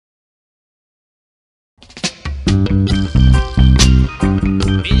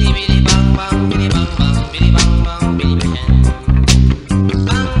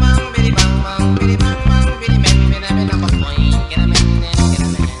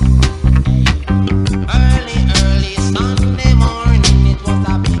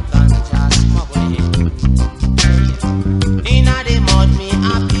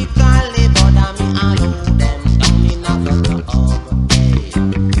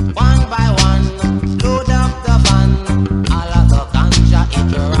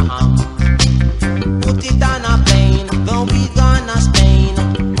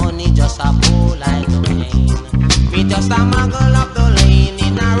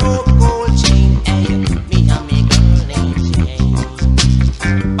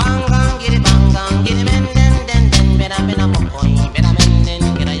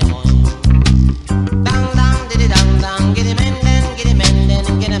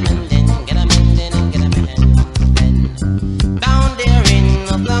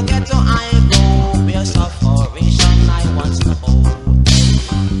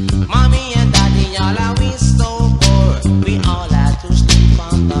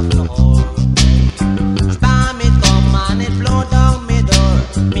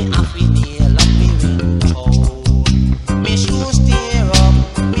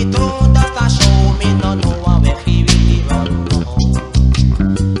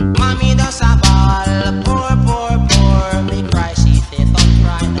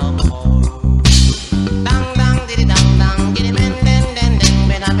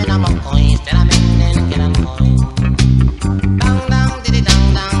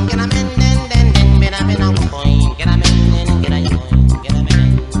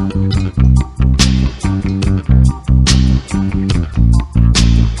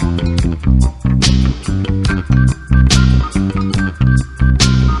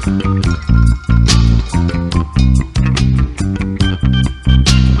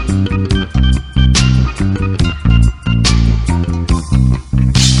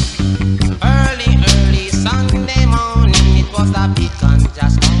ganja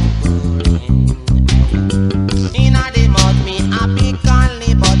smuggling. Inna the mud me a pick and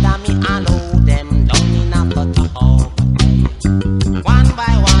lay, but a me a load them down in a buttercup. One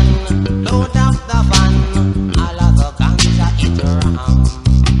by one, load up the van, all of the ganja it around.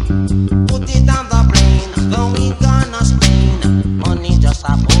 Put it on the plane, then we gonna Spain. Money just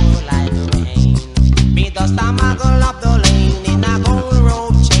a pour like rain. Me just a muggle up the lane in a gold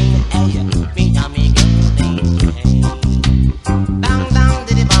rope chain. Hey, me a me girl named Jane. Dang dang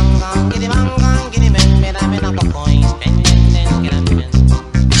diddy bang bang, giddy bang bang, giddy bang, me da me na coin, spend get a man.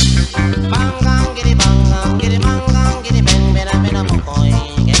 Bang bang giddy bang bang, giddy bang bang, giddy bang, me da me na coin,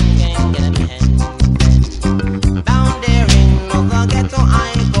 get a man. Down there in the ghetto I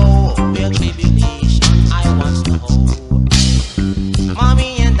go, where tribulation I once to hold. Mommy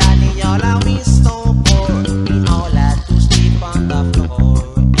and daddy all are we so poor, we all had to sleep on the floor.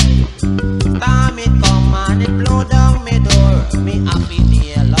 Time it come and it blow down me door, me happy